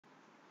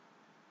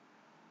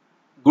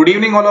Good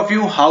evening, all of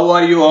you. How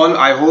are you all?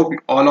 I hope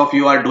all of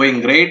you are doing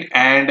great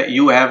and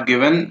you have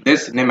given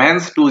this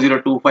Nimhans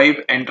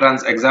 2025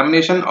 entrance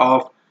examination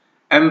of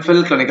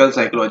Mphil Clinical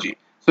Psychology.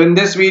 So in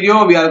this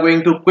video, we are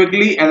going to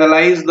quickly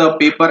analyze the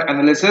paper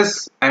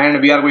analysis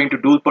and we are going to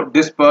do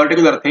this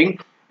particular thing.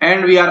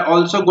 And we are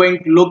also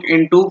going to look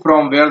into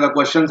from where the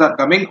questions are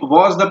coming.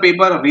 Was the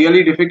paper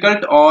really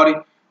difficult,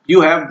 or you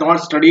have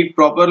not studied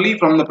properly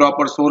from the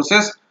proper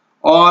sources,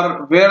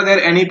 or were there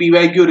any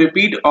PYQ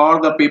repeat, or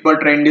the paper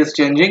trend is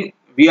changing?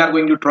 We are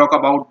going to talk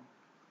about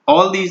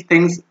all these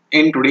things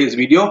in today's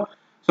video.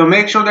 So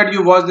make sure that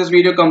you watch this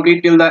video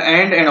complete till the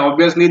end, and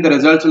obviously the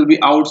results will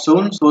be out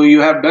soon. So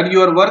you have done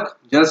your work,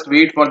 just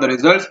wait for the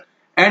results,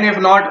 and if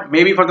not,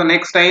 maybe for the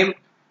next time.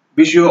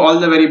 Wish you all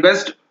the very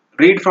best.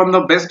 Read from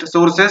the best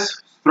sources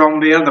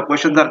from where the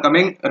questions are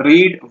coming.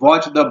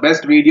 Watch the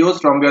best videos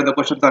from where the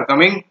questions are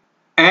coming.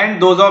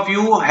 And those of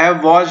you who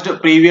have watched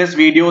previous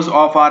videos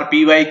of our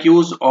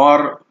PYQs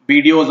or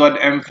videos on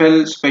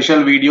Mphil special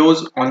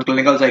videos on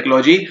clinical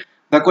psychology,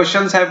 the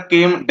questions have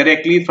came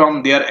directly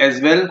from there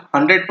as well,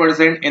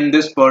 100% in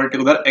this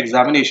particular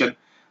examination.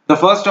 The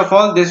first of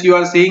all, this you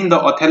are seeing the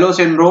Othello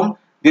syndrome.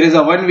 There is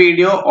a one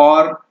video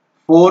or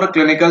four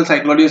clinical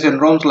psychology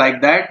syndromes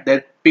like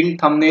that pink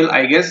thumbnail,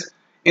 I guess.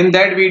 In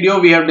that video,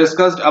 we have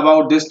discussed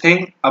about this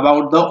thing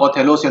about the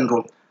Othello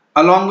syndrome.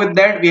 Along with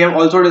that, we have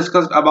also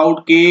discussed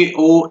about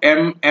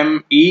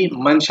KOMME,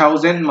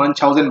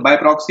 Munchausen by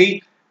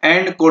proxy,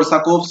 and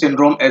Korsakoff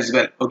syndrome as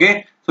well.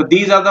 Okay, so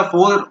these are the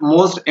four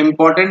most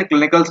important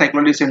clinical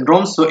psychology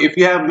syndromes. So if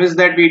you have missed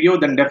that video,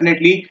 then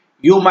definitely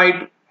you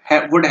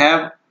would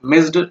have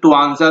missed to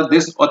answer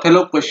this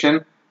Othello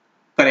question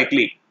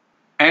correctly.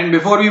 And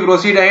before we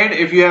proceed ahead,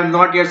 if you have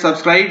not yet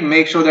subscribed,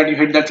 make sure that you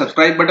hit that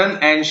subscribe button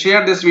and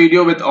share this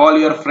video with all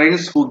your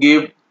friends who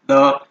gave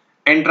the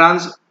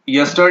entrance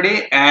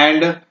yesterday.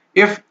 And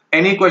if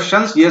any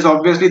questions, yes,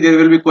 obviously there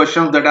will be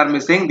questions that are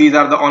missing. These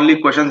are the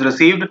only questions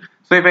received.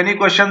 So if any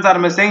questions are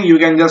missing, you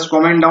can just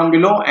comment down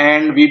below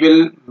and we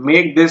will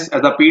make this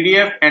as a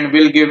PDF and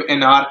we'll give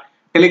in our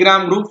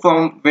Telegram group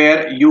from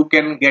where you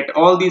can get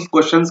all these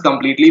questions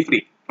completely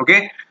free.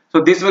 Okay. So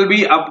this will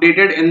be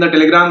updated in the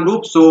Telegram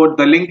group. So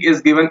the link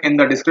is given in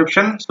the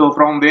description. So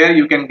from where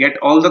you can get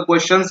all the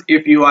questions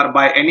if you are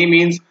by any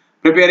means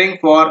preparing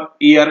for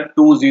year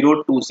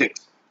 2026.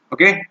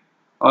 Okay.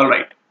 All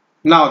right.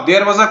 Now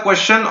there was a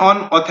question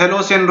on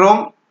Othello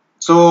syndrome.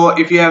 So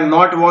if you have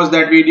not watched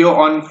that video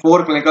on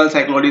 4 clinical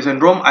psychology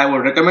syndrome, I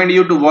would recommend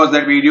you to watch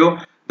that video.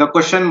 The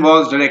question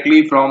was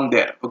directly from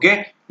there.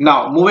 Okay.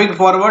 Now moving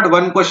forward,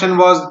 one question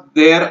was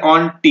there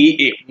on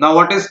TA. Now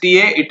what is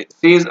TA? It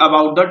says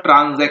about the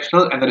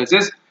transactional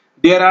analysis.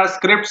 There are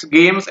scripts,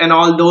 games and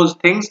all those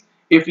things.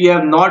 If you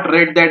have not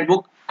read that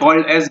book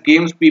called as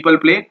Games People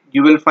Play,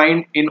 you will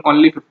find in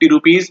only 50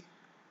 rupees.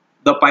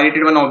 The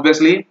pirated one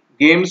obviously.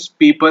 Games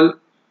People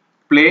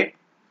Play.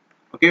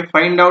 Okay,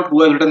 find out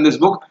who has written this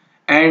book.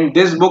 And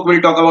this book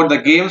will talk about the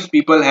games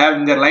people have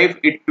in their life.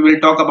 It will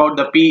talk about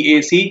the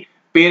PAC,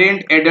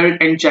 parent,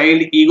 adult and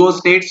child ego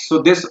states.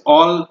 So this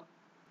all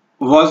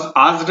was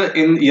asked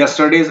in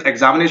yesterday's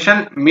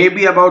examination,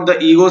 maybe about the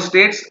ego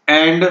states,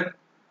 and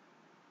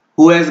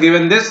who has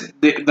given this?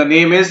 The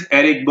name is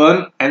Eric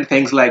Berne and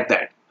things like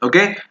that.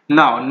 Okay.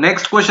 Now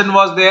next question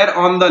was there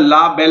on the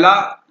La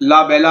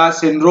Bella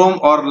syndrome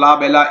or La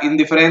Bella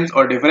indifference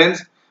or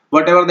difference,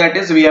 whatever that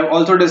is. We have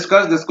also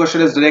discussed. This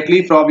question is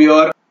directly from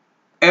your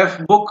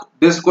F book.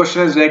 This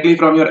question is directly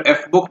from your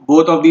F book.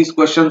 Both of these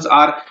questions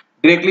are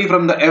directly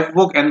from the F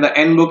book and the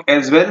N book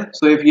as well.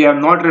 So if you have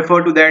not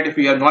referred to that, if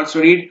you have not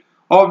studied,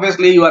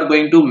 obviously you are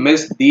going to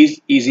miss these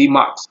easy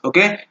marks.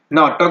 Okay.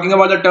 Now talking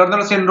about the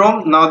Turner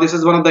syndrome. Now this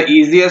is one of the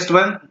easiest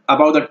one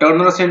about the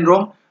Turner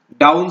syndrome,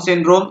 Down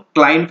syndrome,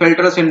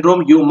 Klinefelter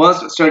syndrome. You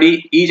must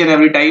study each and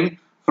every time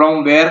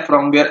from where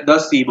the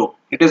C book.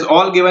 It is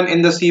all given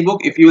in the C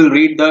book. If you will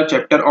read the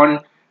chapter on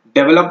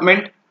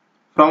development,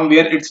 from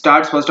where it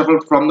starts, first of all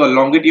from the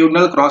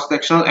longitudinal,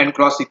 cross-sectional and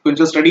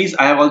cross-sequential studies.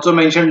 I have also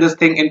mentioned this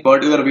thing in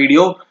particular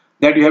video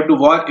that you have to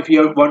watch. If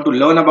you want to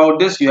learn about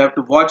this, you have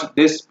to watch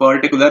this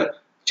particular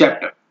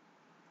chapter.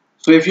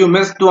 So if you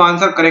missed to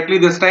answer correctly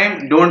this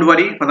time, don't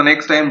worry, for the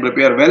next time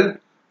prepare well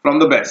from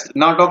the best.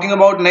 Now talking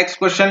about next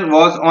question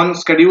was on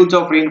schedules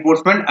of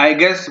reinforcement. I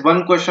guess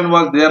one question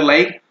was there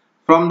like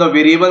from the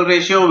variable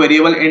ratio,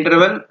 variable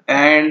interval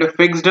and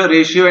fixed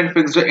ratio and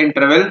fixed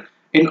interval.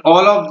 In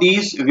all of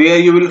these, where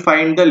you will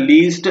find the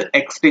least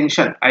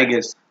extinction, I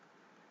guess.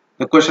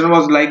 The question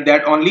was like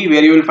that only,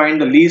 where you will find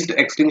the least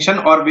extinction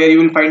or where you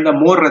will find the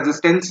more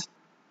resistance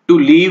to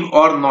leave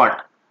or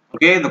not.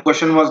 Okay, the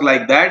question was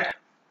like that.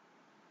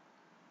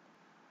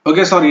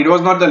 Okay, sorry, it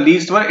was not the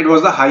least one, it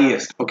was the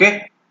highest.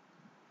 Okay,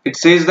 it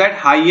says that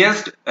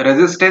highest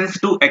resistance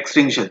to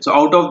extinction. So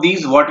out of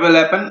these, what will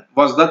happen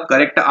was the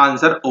correct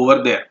answer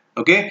over there.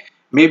 Okay.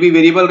 Maybe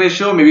variable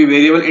ratio, maybe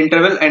variable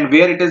interval, and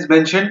where it is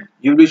mentioned,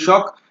 you'll be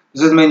shocked.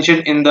 This is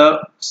mentioned in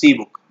the C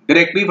book.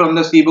 Directly from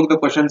the C book, the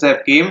questions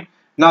have came.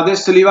 Now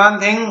this Sullivan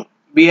thing,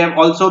 we have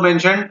also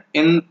mentioned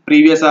in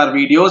previous our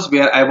videos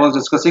where I was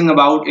discussing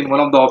about in one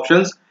of the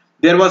options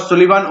There was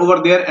Sullivan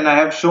over there, and I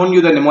have shown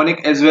you the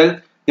mnemonic as well,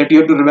 that you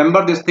have to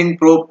remember this thing,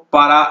 pro,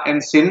 para,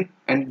 and sin.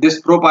 And this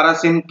pro, para,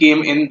 sin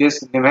came in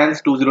this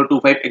Nimhans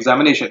 2025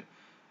 examination.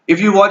 If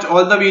you watch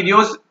all the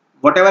videos,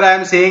 whatever I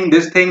am saying,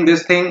 this thing,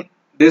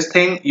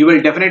 you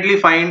will definitely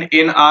find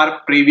in our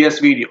previous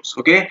videos.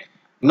 Okay,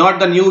 not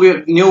the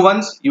new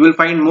ones. You will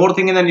find more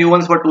thing in the new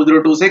ones for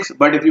 2026.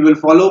 But if you will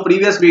follow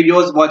previous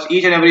videos, watch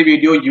each and every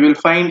video, you will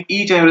find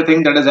each and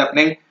everything that is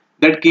happening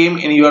that came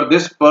in your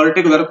this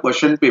particular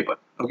question paper.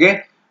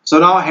 Okay, so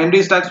now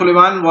Henry Stack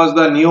Sullivan was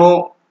the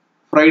neo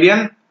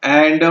Freudian,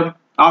 and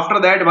after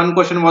that one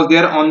question was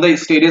there on the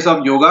stages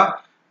of yoga.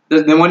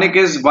 The mnemonic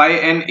is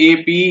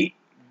YNAPDDDS,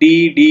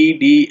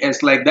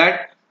 like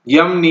that.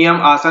 Yam, Niyam,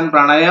 Asan,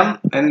 Pranayam,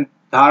 and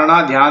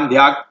Dharana, Dhyan,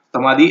 Dhyak,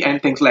 Samadhi, and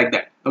things like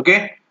that.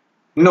 Okay.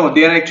 No,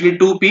 they are actually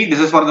 2P. This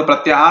is for the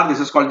Pratyahar. This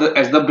is called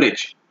as the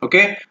bridge.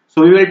 Okay.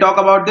 So we will talk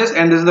about this,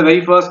 and this is the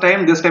very first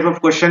time this type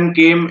of question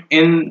came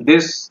in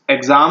this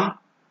exam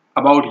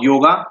about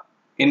yoga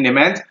in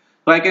Nimhans.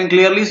 So I can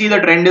clearly see the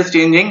trend is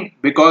changing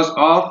because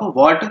of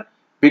what?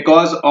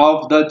 Because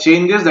of the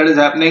changes that is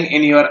happening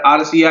in your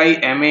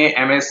RCI, MA,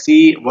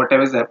 MSc,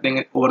 whatever is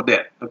happening over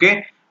there.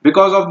 Okay.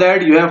 Because of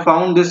that, you have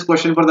found this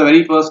question for the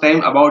very first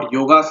time about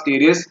yoga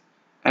stages,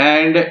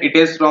 and it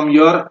is from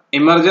your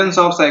emergence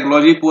of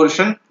psychology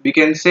portion, we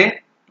can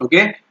say.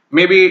 Okay.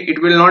 Maybe it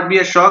will not be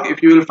a shock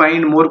if you will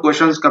find more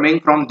questions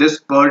coming from this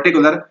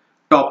particular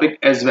topic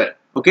as well.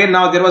 Okay.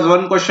 Now there was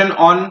one question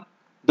on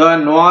the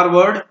Noir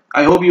word.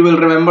 I hope you will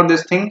remember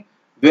this thing.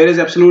 Where is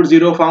absolute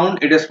zero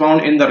found? It is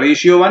found in the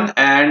ratio one,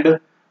 and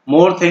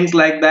more things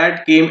like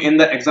that came in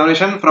the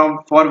examination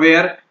for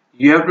where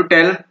you have to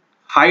tell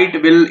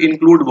height will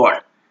include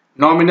what?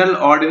 Nominal,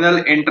 ordinal,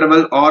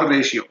 interval, or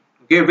ratio.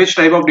 Okay, which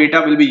type of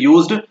data will be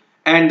used,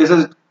 and this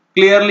is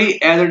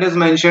clearly as it is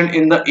mentioned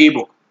in the A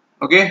book.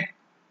 Okay,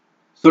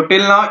 so till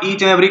now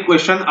each and every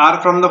question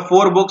are from the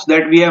 4 books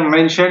that we have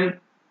mentioned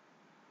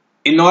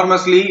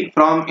enormously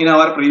from in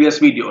our previous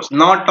videos.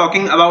 Not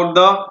talking about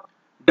the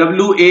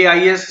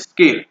WAIS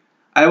scale.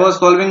 I was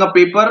solving a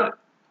paper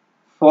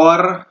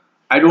for,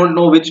 I don't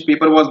know which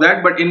paper was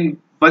that, but in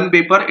one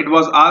paper it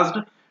was asked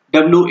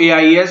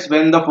WAIS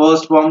when the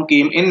first form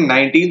came in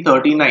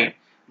 1939.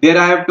 There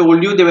I have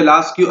told you they will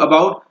ask you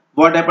about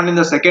what happened in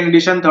the second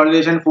edition, third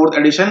edition, fourth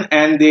edition,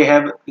 and they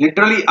have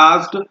literally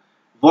asked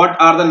what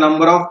are the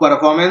number of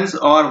performance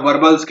or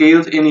verbal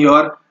scales in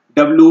your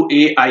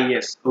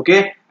WAIS.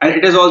 Okay, and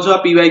it is also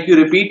a PYQ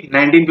repeat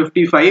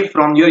 1955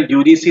 from your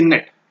UGC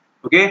net.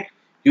 Okay,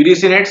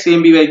 UGC net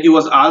same PYQ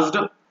was asked.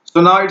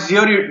 So now it's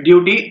your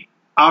duty,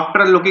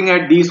 after looking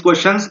at these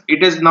questions,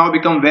 it is now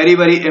become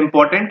very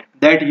important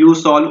that you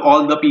solve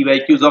all the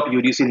PYQs of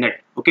UGC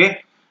net.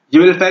 Okay,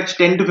 you will fetch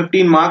 10 to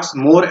 15 marks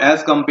more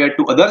as compared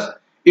to others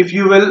if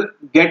you will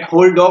get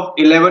hold of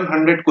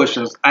 1100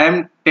 questions. I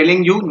am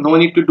telling you, no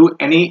need to do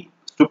any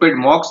stupid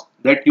mocks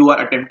that you are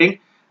attempting.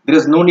 There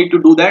is no need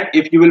to do that.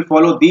 If you will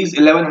follow these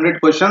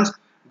 1100 questions,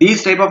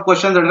 these type of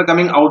questions that are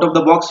coming out of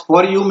the box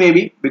for you,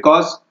 maybe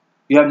because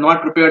you have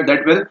not prepared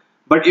that well,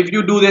 but if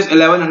you do this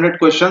 1100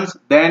 questions,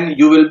 then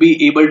you will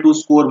be able to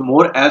score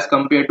more as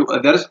compared to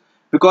others,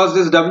 because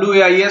this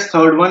WAIS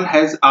third one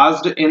has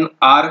asked in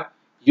our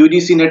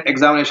UGC net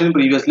examination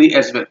previously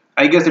as well.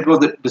 I guess it was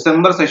the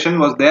December session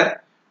was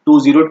there,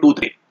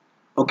 2023.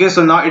 Okay,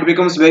 so now it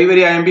becomes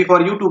very IMP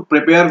for you to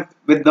prepare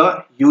with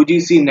the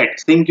UGC net.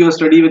 Think you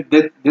study with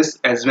this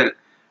as well.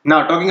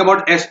 Now talking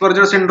about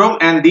Asperger syndrome,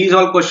 and these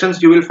all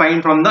questions you will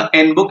find from the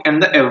N book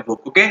and the F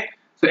book. Okay,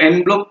 so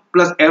N book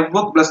plus F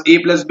book plus A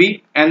plus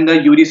B and the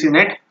UGC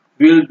net,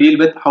 we will deal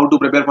with how to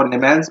prepare for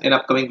Nimhans in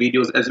upcoming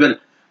videos as well.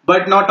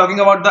 But now talking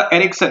about the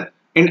Erickson,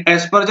 in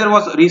Asperger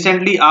was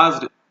recently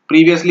asked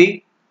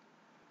previously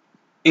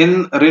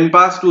in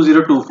rinpas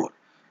 2024.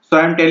 So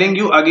I am telling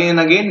you again and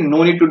again,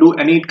 no need to do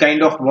any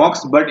kind of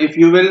mocks, but if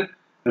you will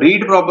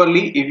read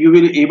properly, if you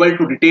will able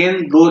to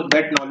retain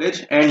that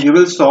knowledge, and you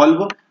will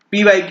solve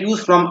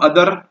PYQs from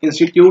other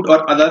institute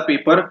or other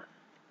paper,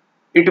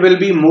 it will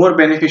be more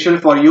beneficial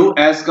for you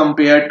as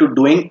compared to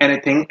doing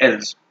anything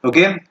else.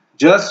 Okay,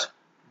 just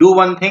do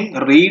one thing,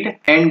 read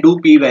and do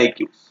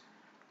PYQs.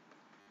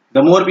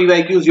 The more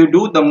PYQs you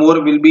do, the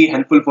more will be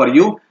helpful for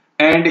you,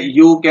 and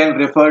you can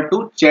refer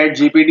to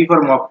ChatGPT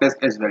for mock test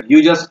as well.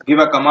 You just give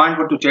a command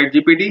to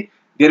ChatGPT.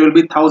 There will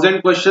be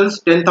 1000 questions,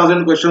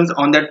 10,000 questions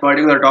on that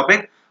particular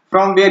topic,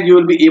 from where you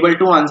will be able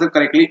to answer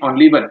correctly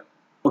only one.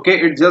 Okay,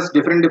 it's just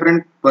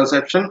different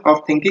perception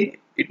of thinking.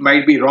 It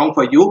might be wrong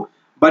for you,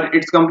 but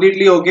it's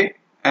completely okay.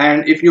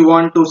 And if you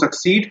want to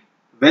succeed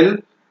well,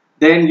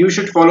 then you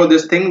should follow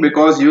this thing,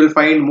 because you will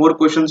find more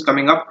questions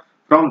coming up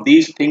from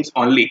these things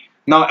only.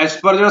 Now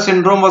Asperger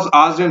syndrome was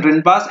asked in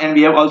rinpas, and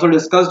we have also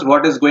discussed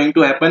what is going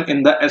to happen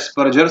in the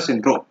Asperger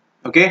syndrome.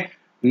 Okay,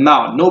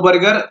 now no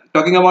burger,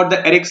 talking about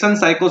the Erickson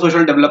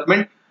psychosocial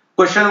development,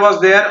 question was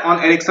there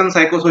on Erickson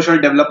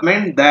psychosocial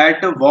development,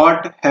 that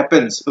what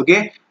happens.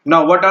 Okay,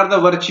 now what are the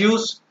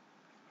virtues,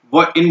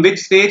 what in which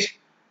stage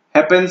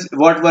happens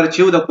what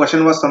virtue, the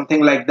question was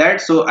something like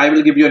that. So I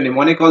will give you a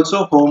mnemonic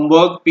also: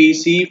 homework,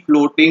 PC,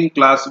 floating,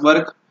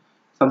 classwork,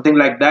 something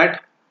like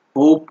that.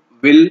 Hope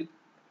will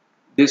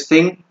this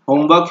thing,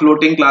 homework,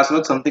 floating,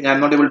 classwork, something I'm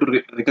not able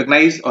to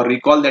recognize or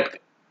recall that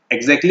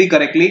exactly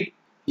correctly.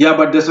 Yeah,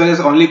 but this one is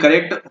only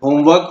correct.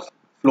 Homework,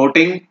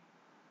 floating.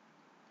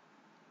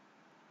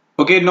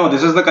 Okay, no,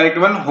 this is the correct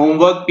one.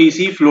 Homework,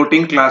 PC,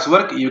 floating,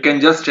 classwork. You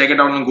can just check it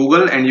out on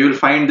Google and you will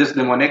find this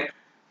mnemonic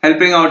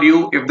helping out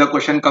you if the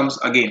question comes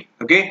again.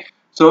 Okay.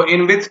 So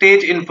in which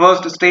stage? In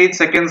first stage,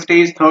 second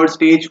stage, third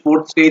stage,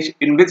 fourth stage.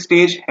 In which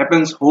stage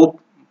happens hope,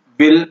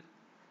 will,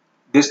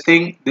 this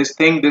thing, this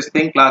thing, this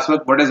thing,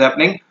 classwork, what is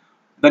happening?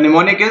 The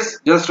mnemonic is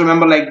just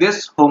remember like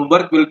this: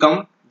 homework will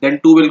come, then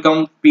two will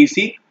come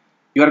PC.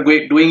 You are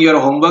doing your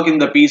homework in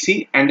the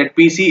PC, and that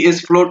PC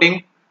is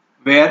floating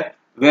where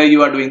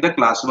you are doing the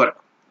classwork.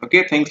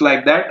 Okay, things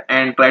like that,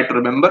 and try to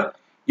remember.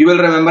 You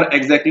will remember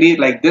exactly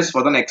like this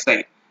for the next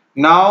time.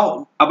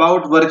 Now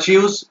about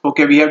virtues.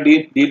 Okay, we have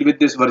deal with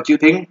this virtue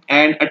thing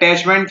and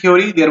attachment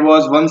theory. There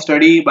was one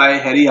study by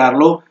Harry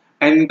Harlow,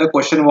 and the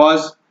question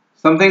was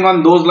something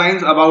on those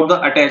lines about the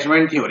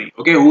attachment theory.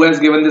 Okay, who has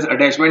given this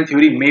attachment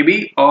theory?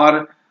 Maybe,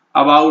 or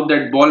about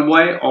that ball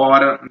boy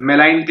or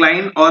Malign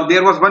Klein, or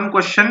there was one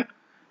question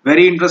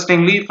very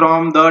interestingly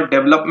from the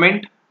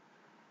development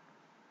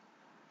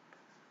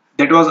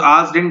that was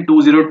asked in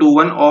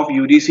 2021 of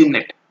UGC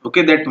net.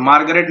 Okay, that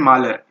Margaret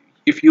Mahler.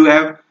 If you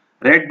have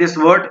read this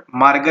word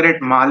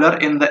Margaret Mahler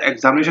in the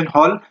examination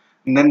hall,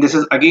 then this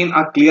is again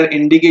a clear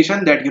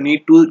indication that you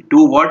need to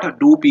do what?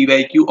 Do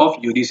PYQ of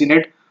UGC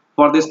net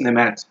for this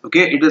Nimhans.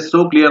 Okay, it is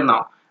so clear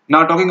now.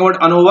 Now talking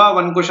about ANOVA,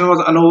 one question was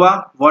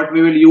ANOVA, what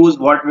we will use,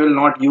 what we will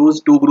not use,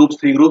 two groups,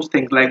 three groups,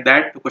 things like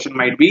that. The question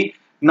might be.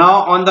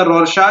 Now on the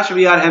Rorschach,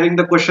 we are having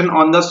the question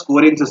on the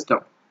scoring system.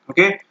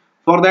 Okay,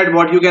 for that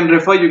what you can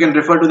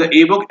refer to the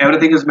ebook.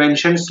 Everything is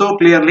mentioned so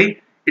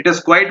clearly. It is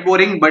quite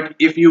boring, but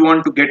if you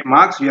want to get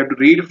marks, you have to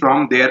read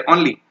from there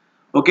only.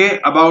 Okay,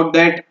 about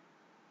that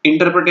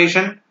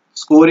interpretation,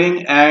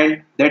 scoring,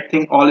 and that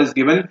thing all is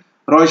given.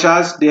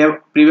 Rorschach, they have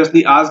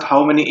previously asked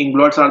how many ink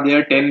blots are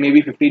there, 10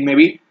 maybe, 15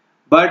 maybe.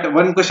 But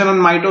one question on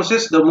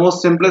mitosis, the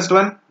most simplest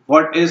one,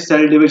 what is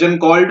cell division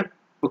called?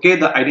 Okay,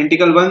 the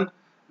identical one.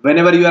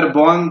 Whenever you are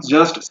born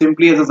just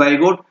simply as a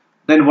zygote,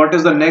 then what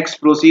is the next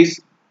process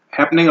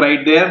happening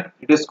right there?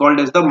 It is called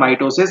as the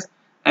mitosis,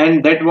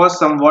 and that was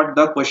somewhat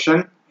the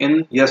question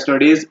in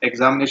yesterday's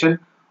examination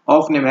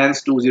of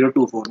Nimhans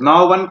 2024.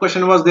 Now one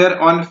question was there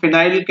on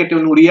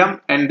phenylketonuria,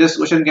 and this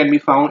question can be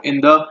found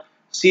in the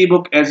C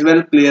book as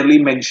well, clearly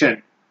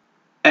mentioned.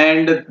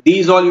 And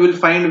these all you will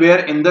find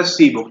where? In the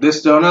C book.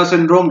 This Turner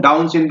syndrome,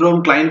 Down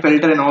syndrome,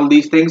 Klinefelter, and all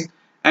these things.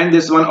 And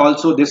this one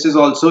also, this is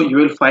also you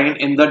will find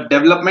in the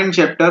development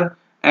chapter,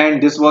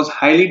 and this was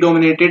highly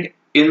dominated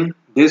in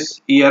this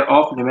year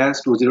of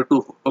Nimhans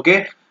 2024.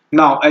 Okay,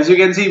 now as you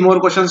can see, more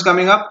questions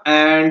coming up,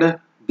 and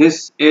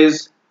this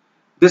is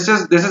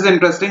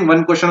interesting.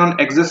 One question on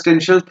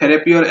existential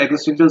therapy or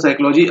existential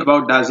psychology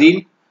about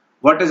Dasein.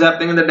 What is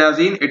happening in the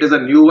Dasein? It is a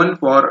new one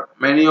for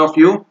many of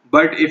you,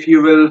 but if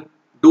you will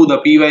do the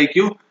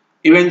PYQ,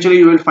 eventually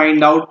you will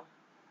find out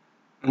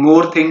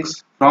more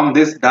things from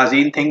this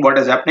Dasein thing, what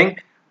is happening.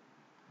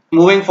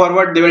 Moving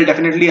forward, they will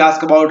definitely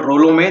ask about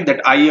Rolome,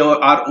 that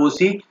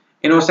IROC,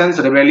 Innocence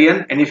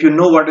Rebellion, and if you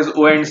know what is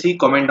ONC,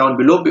 comment down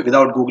below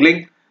without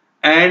googling.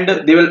 And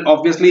they will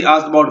obviously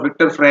ask about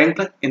Viktor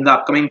Frankl in the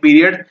upcoming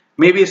period.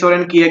 Maybe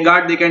Soren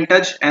Kierkegaard they can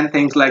touch, and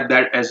things like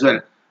that as well.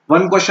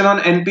 One question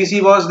on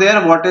NPC was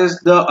there. What is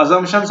the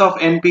assumptions of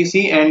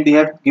NPC? And they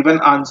have given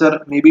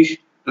answer maybe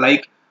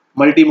like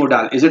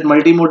multimodal. Is it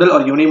multimodal or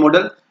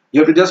unimodal?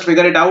 You have to just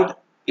figure it out.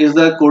 Is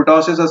the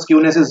kurtosis or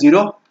skewness is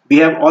 0? We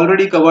have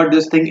already covered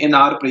this thing in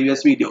our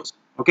previous videos.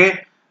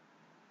 Okay.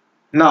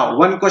 Now,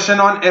 one question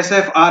on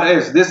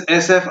SFRS. This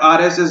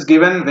SFRS is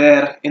given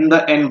where? In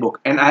the N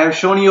book. And I have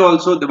shown you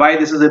also why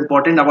this is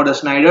important about the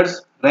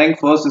Schneider's rank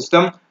first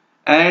system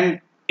and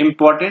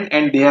important,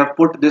 and they have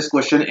put this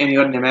question in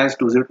your Nimhans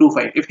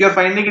 2025. If you are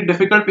finding it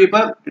difficult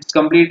paper, it's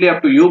completely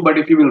up to you. But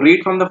if you will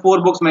read from the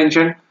 4 books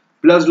mentioned,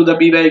 plus do the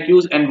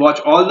PYQs and watch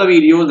all the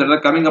videos that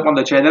are coming up on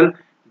the channel,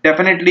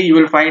 definitely you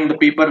will find the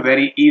paper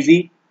very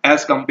easy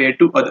as compared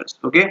to others.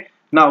 Okay.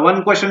 Now,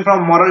 one question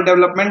from moral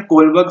development,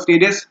 Kohlberg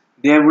stages.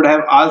 They would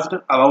have asked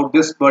about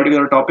this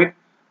particular topic,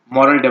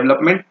 moral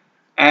development.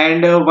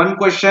 And one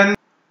question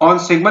on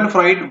Sigmund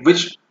Freud,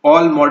 which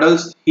all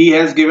models he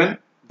has given,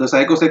 the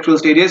psychosexual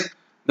stages,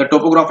 the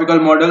topographical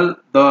model,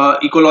 the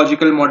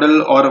ecological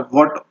model, or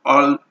what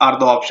all are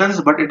the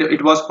options. But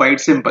it was quite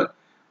simple.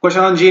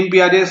 Question on Jean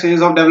Piaget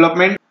stages of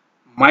development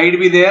might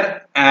be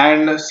there,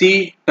 and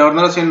C,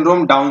 Turner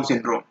syndrome, Down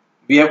syndrome.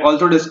 We have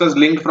also discussed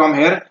linked from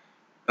here.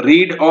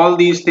 Read all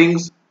these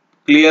things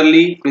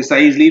clearly,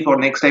 precisely for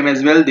next time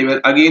as well. They will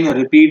again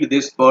repeat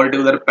this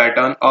particular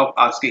pattern of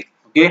asking.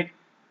 Okay.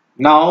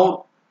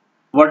 Now,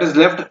 what is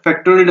left?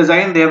 Factorial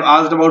design. They have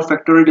asked about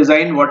factorial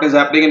design. What is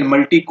happening in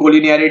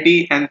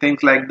multicollinearity and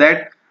things like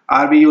that.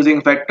 Are we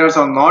using factors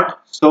or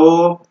not?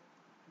 So,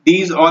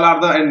 these all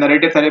are the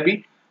narrative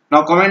therapy.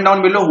 Now, comment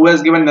down below who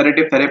has given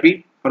narrative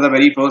therapy for the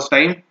very first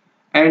time.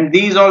 And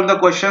these are the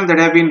questions that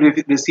have been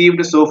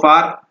received so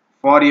far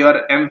for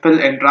your Mphil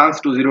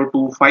Entrance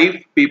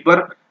 2025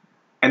 paper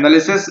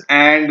analysis,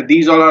 and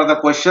these all are the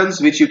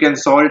questions which you can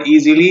solve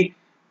easily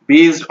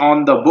based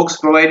on the books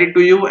provided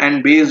to you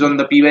and based on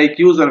the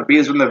PYQs or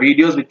based on the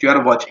videos which you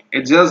are watching.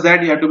 It's just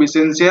that you have to be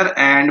sincere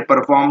and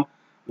perform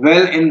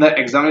well in the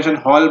examination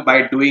hall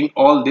by doing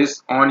all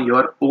this on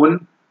your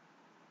own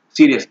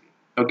seriously.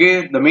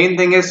 Okay, the main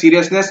thing is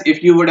seriousness.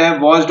 If you would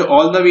have watched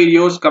all the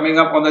videos coming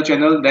up on the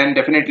channel, then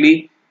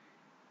definitely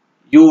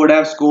you would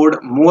have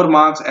scored more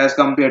marks as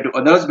compared to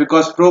others,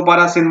 because pro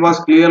para sin was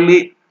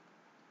clearly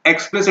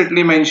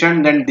explicitly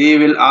mentioned that they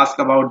will ask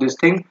about this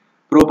thing,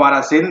 pro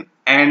para sin,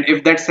 and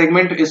if that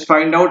segment is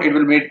find out, it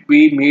will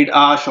be made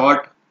a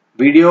short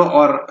video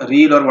or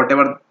reel or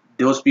whatever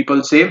those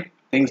people say,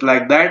 things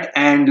like that.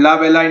 And la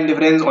bella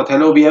indifference,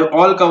 othello, we have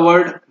all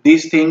covered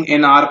this thing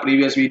in our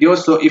previous videos.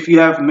 So if you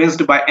have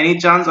missed by any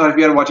chance, or if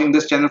you are watching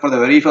this channel for the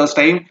very first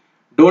time,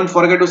 don't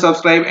forget to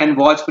subscribe and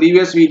watch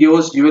previous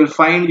videos. You will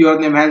find your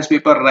Nimhans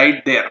paper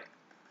right there.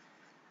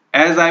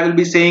 As I will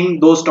be saying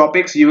those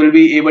topics, you will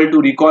be able to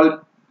recall.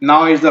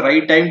 Now is the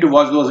right time to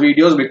watch those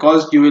videos,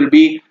 because you will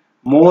be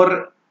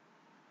more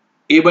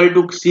able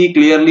to see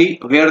clearly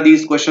where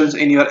these questions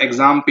in your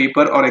exam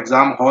paper or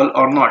exam hall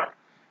or not.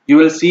 You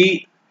will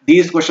see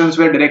these questions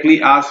were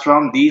directly asked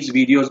from these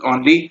videos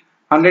only,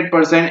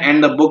 100%,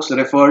 and the books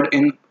referred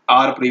in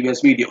our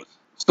previous videos.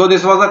 So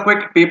this was a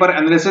quick paper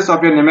analysis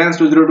of your Nimhans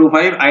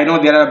 2025. I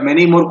know there are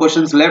many more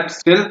questions left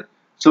still.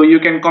 So you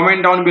can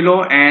comment down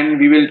below and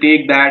we will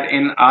take that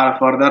in our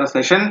further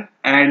session,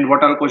 and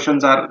what all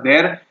questions are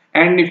there.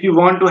 And if you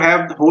want to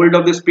have hold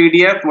of this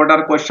PDF, what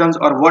are questions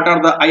or what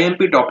are the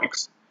IMP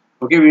topics?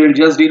 Okay, we will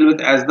just deal with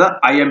as the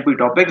IMP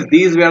topics.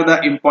 These were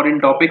the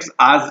important topics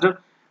asked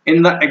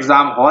in the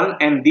exam hall,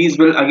 and these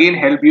will again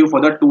help you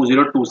for the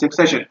 2026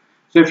 session.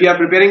 So if you are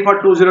preparing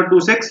for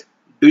 2026,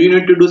 do you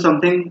need to do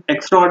something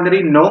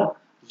extraordinary? No,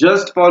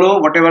 just follow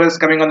whatever is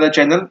coming on the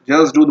channel.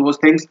 Just do those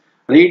things,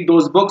 read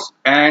those books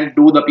and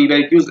do the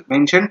PYQs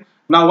mentioned.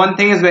 Now one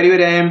thing is very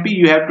IMP,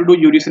 you have to do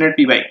UGC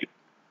PYQ.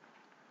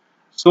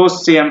 So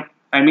same,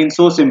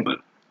 so simple.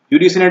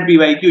 UGC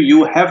PYQ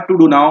you have to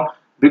do now,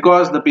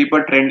 because the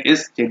paper trend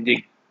is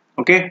changing.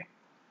 Okay,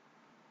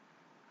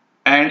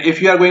 and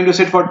if you are going to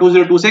sit for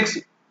 2026,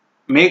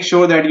 make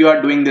sure that you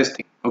are doing this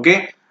thing.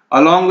 Okay,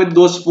 along with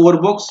those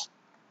 4 books,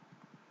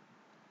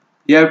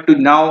 you have to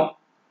now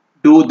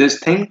do this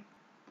thing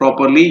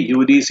properly,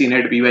 UGC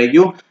NET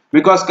PYQ,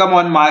 because come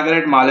on,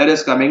 Margaret Mahler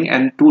is coming,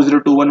 and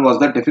 2021 was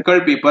the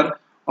difficult paper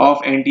of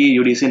NTA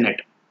UGC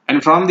NET,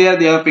 and from there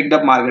they have picked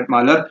up Margaret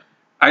Mahler.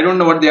 I don't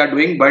know what they are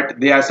doing, but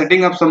they are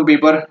setting up some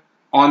paper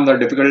on the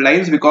difficult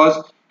lines,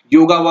 because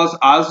yoga was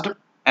asked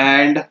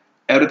and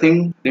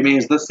everything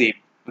remains the same.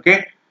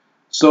 Okay,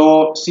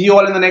 so see you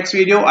all in the next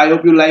video. I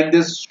hope you like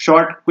this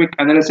short quick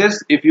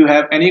analysis. If you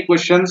have any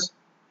questions,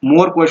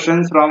 more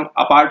questions from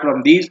apart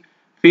from these,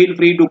 feel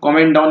free to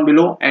comment down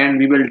below and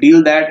we will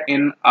deal that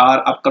in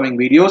our upcoming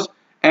videos.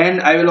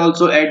 And I will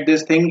also add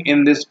this thing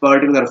in this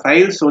particular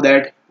file, so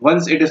that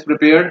once it is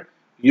prepared,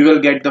 you will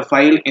get the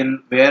file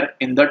in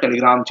the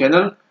Telegram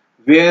channel,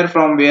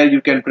 from where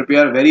you can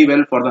prepare very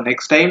well for the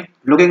next time,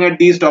 looking at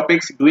these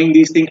topics, doing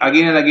these things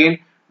again and again.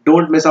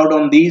 Don't miss out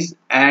on these,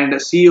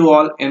 and see you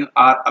all in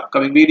our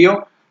upcoming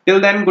video. Till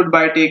then,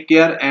 goodbye, take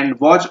care, and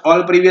watch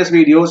all previous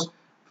videos,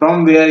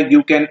 from where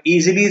you can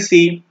easily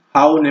see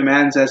how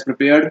Nimhans has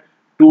prepared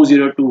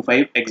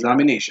 2025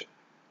 examination.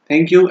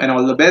 Thank you and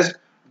all the best.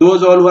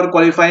 Those all who are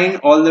qualifying,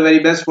 all the very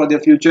best for their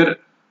future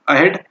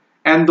ahead,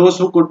 and those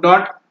who could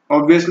not,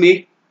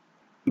 obviously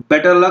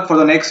better luck for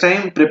the next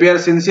time. Prepare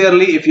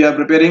sincerely if you are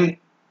preparing.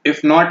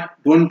 If not,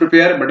 don't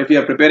prepare, but if you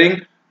are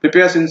preparing,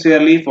 prepare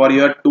sincerely for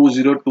your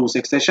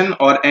 2026 session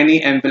or any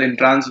Mphil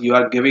entrance you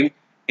are giving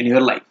in your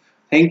life.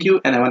 Thank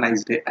you and have a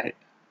nice day ahead.